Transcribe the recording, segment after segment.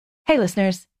Hey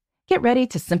listeners, get ready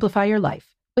to simplify your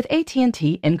life with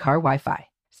AT&T in-car Wi-Fi.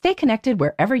 Stay connected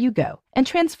wherever you go and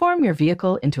transform your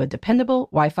vehicle into a dependable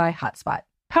Wi-Fi hotspot.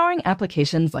 Powering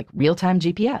applications like real-time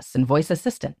GPS and voice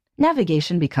assistant,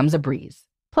 navigation becomes a breeze.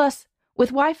 Plus,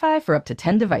 with Wi-Fi for up to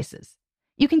 10 devices,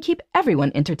 you can keep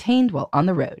everyone entertained while on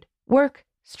the road, work,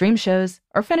 stream shows,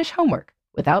 or finish homework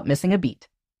without missing a beat.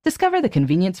 Discover the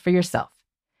convenience for yourself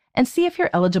and see if you're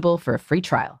eligible for a free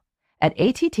trial at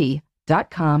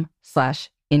att.com/in-car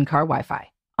Wi-Fi.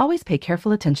 Always pay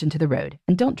careful attention to the road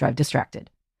and don't drive distracted.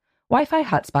 Wi-Fi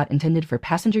hotspot intended for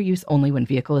passenger use only when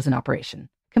vehicle is in operation.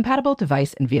 Compatible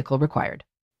device and vehicle required.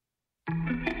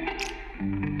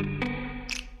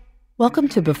 Welcome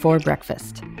to Before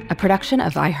Breakfast, a production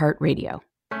of iHeartRadio.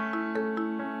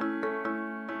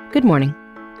 Good morning.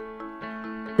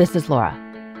 This is Laura.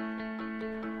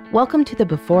 Welcome to the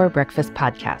Before Breakfast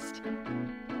podcast.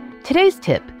 Today's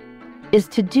tip is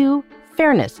to do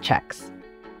fairness checks,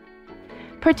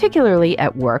 particularly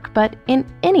at work, but in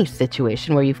any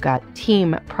situation where you've got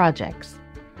team projects.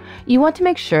 You want to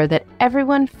make sure that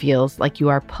everyone feels like you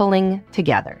are pulling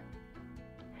together.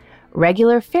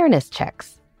 Regular fairness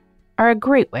checks are a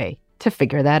great way to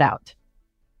figure that out.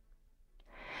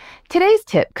 Today's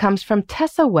tip comes from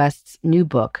Tessa West's new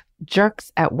book,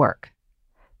 Jerks at Work: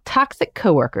 Toxic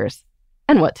Coworkers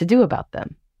and What to Do About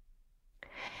Them.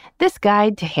 This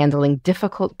guide to handling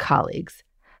difficult colleagues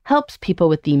helps people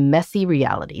with the messy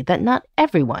reality that not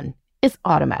everyone is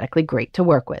automatically great to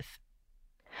work with.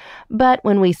 But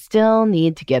when we still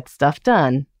need to get stuff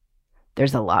done,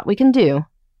 there's a lot we can do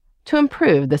to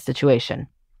improve the situation.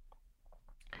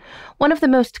 One of the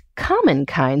most common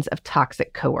kinds of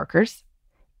toxic coworkers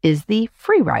is the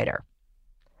free rider.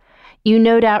 You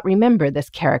no doubt remember this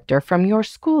character from your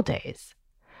school days,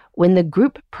 when the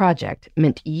group project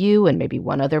meant you and maybe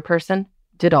one other person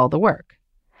did all the work,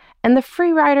 and the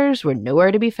free riders were nowhere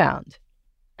to be found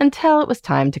until it was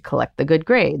time to collect the good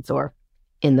grades, or,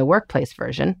 in the workplace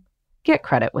version, get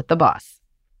credit with the boss.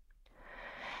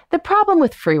 The problem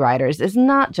with free riders is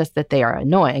not just that they are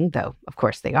annoying, though of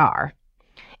course they are.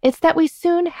 It's that we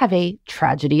soon have a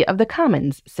tragedy of the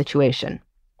commons situation.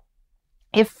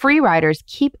 If free riders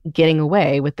keep getting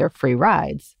away with their free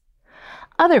rides,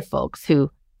 other folks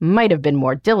who might have been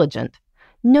more diligent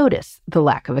notice the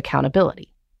lack of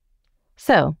accountability.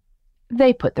 So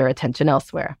they put their attention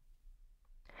elsewhere.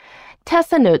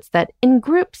 Tessa notes that in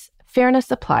groups,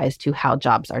 fairness applies to how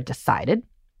jobs are decided,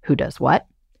 who does what,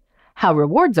 how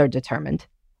rewards are determined,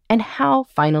 and how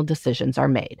final decisions are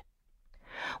made.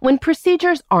 When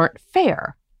procedures aren't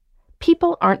fair,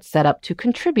 people aren't set up to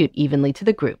contribute evenly to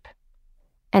the group,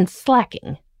 and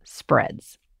slacking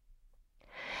spreads.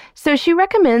 So she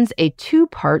recommends a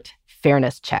 2-part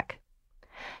fairness check.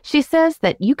 She says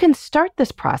that you can start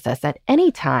this process at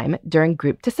any time during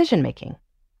group decision-making.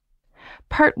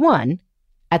 Part 1,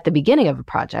 at the beginning of a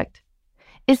project,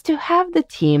 is to have the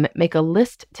team make a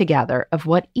list together of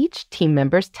what each team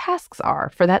member's tasks are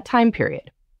for that time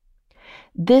period.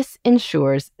 This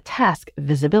ensures task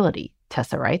visibility,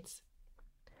 Tessa writes.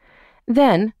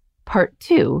 Then, Part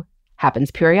 2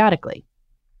 happens periodically.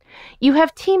 You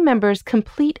have team members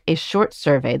complete a short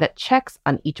survey that checks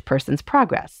on each person's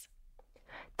progress.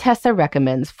 Tessa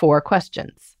recommends 4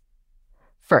 questions.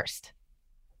 First,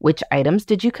 which items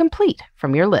did you complete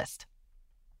from your list?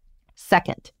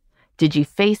 Second, did you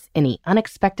face any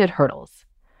unexpected hurdles?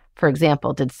 For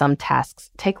example, did some tasks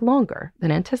take longer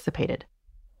than anticipated?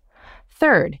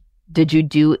 Third, did you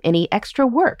do any extra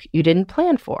work you didn't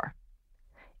plan for?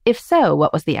 If so,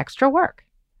 what was the extra work?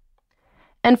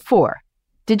 And 4,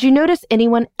 did you notice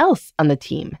anyone else on the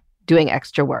team doing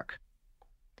extra work?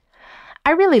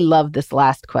 I really love this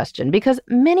last question because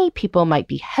many people might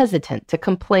be hesitant to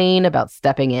complain about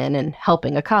stepping in and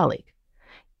helping a colleague.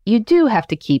 You do have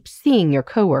to keep seeing your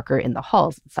coworker in the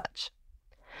halls and such.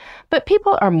 But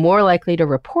people are more likely to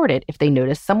report it if they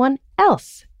notice someone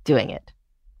else doing it.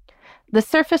 The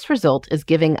surface result is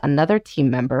giving another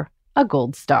team member a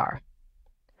gold star.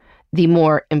 The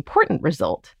more important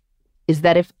result is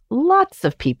that if lots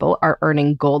of people are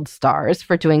earning gold stars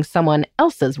for doing someone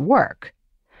else's work,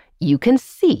 you can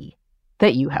see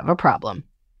that you have a problem.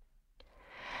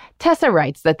 Tessa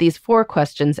writes that these 4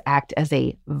 questions act as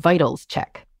a vitals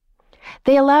check.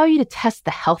 They allow you to test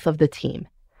the health of the team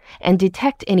and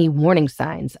detect any warning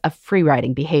signs of free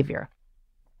riding behavior.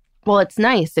 While it's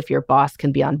nice if your boss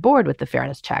can be on board with the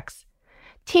fairness checks,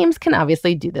 teams can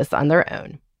obviously do this on their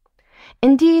own.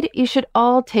 Indeed, you should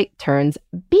all take turns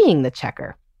being the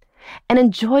checker and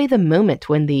enjoy the moment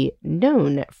when the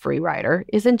known free rider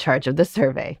is in charge of the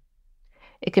survey.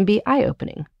 It can be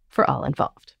eye-opening for all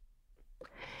involved.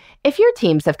 If your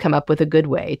teams have come up with a good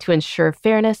way to ensure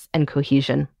fairness and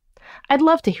cohesion, I'd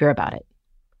love to hear about it.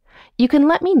 You can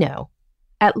let me know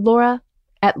at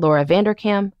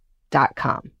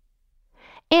laura@lauravanderkam.com.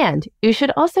 And you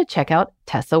should also check out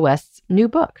Tessa West's new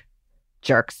book,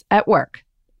 Jerks at Work.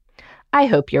 I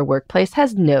hope your workplace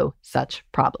has no such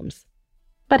problems.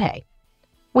 But hey,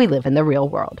 we live in the real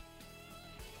world.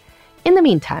 In the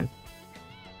meantime,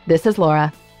 this is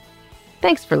Laura.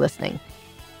 Thanks for listening.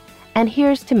 And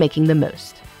here's to making the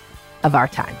most of our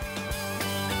time.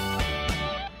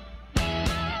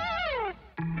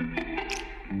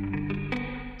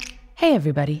 Hey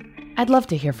everybody, I'd love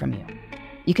to hear from you.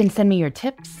 You can send me your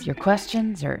tips, your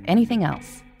questions, or anything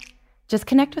else. Just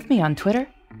connect with me on Twitter,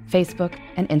 Facebook,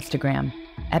 and Instagram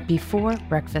at Before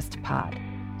Breakfast Pod.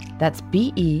 That's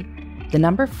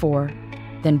BE4,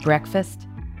 then breakfast,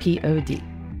 POD.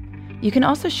 You can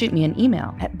also shoot me an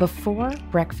email at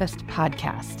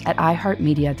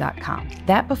beforebreakfastpodcast@iheartmedia.com.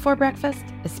 That Before Breakfast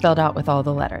is spelled out with all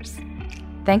the letters.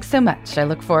 Thanks so much. I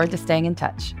look forward to staying in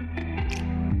touch.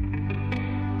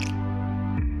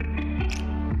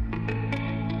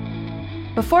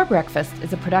 Before Breakfast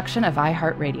is a production of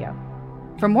iHeartRadio.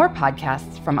 For more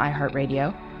podcasts from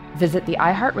iHeartRadio, visit the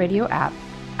iHeartRadio app,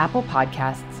 Apple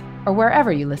Podcasts, or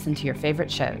wherever you listen to your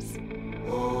favorite shows.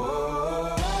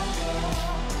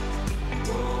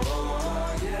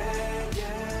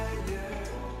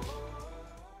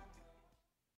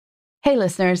 Hey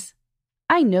listeners,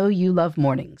 I know you love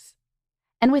mornings.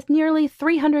 And with nearly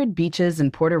 300 beaches in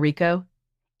Puerto Rico,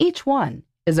 each one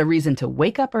is a reason to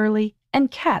wake up early and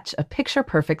catch a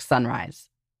picture-perfect sunrise.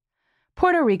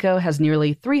 Puerto Rico has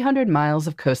nearly 300 miles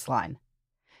of coastline,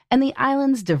 and the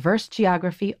island's diverse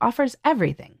geography offers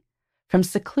everything from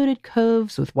secluded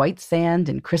coves with white sand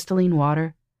and crystalline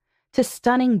water to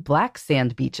stunning black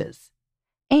sand beaches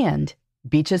and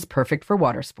beaches perfect for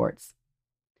water sports.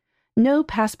 No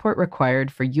passport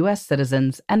required for U.S.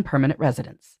 citizens and permanent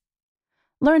residents.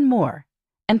 Learn more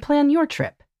and plan your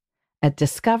trip at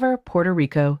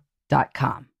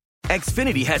discoverpuertorico.com.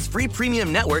 Xfinity has free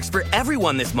premium networks for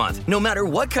everyone this month, no matter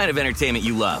what kind of entertainment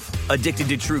you love. Addicted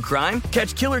to true crime?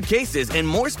 Catch killer cases and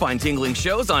more spine-tingling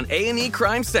shows on A&E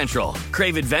Crime Central.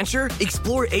 Crave adventure?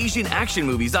 Explore Asian action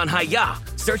movies on Hi-YAH.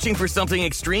 Searching for something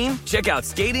extreme? Check out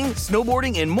skating,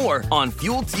 snowboarding, and more on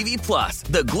Fuel TV Plus,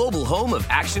 the global home of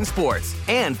action sports.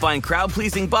 And find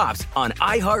crowd-pleasing bops on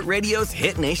iHeartRadio's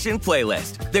Hit Nation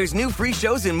playlist. There's new free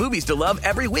shows and movies to love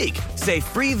every week. Say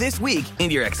free this week in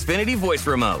your Xfinity voice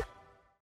remote.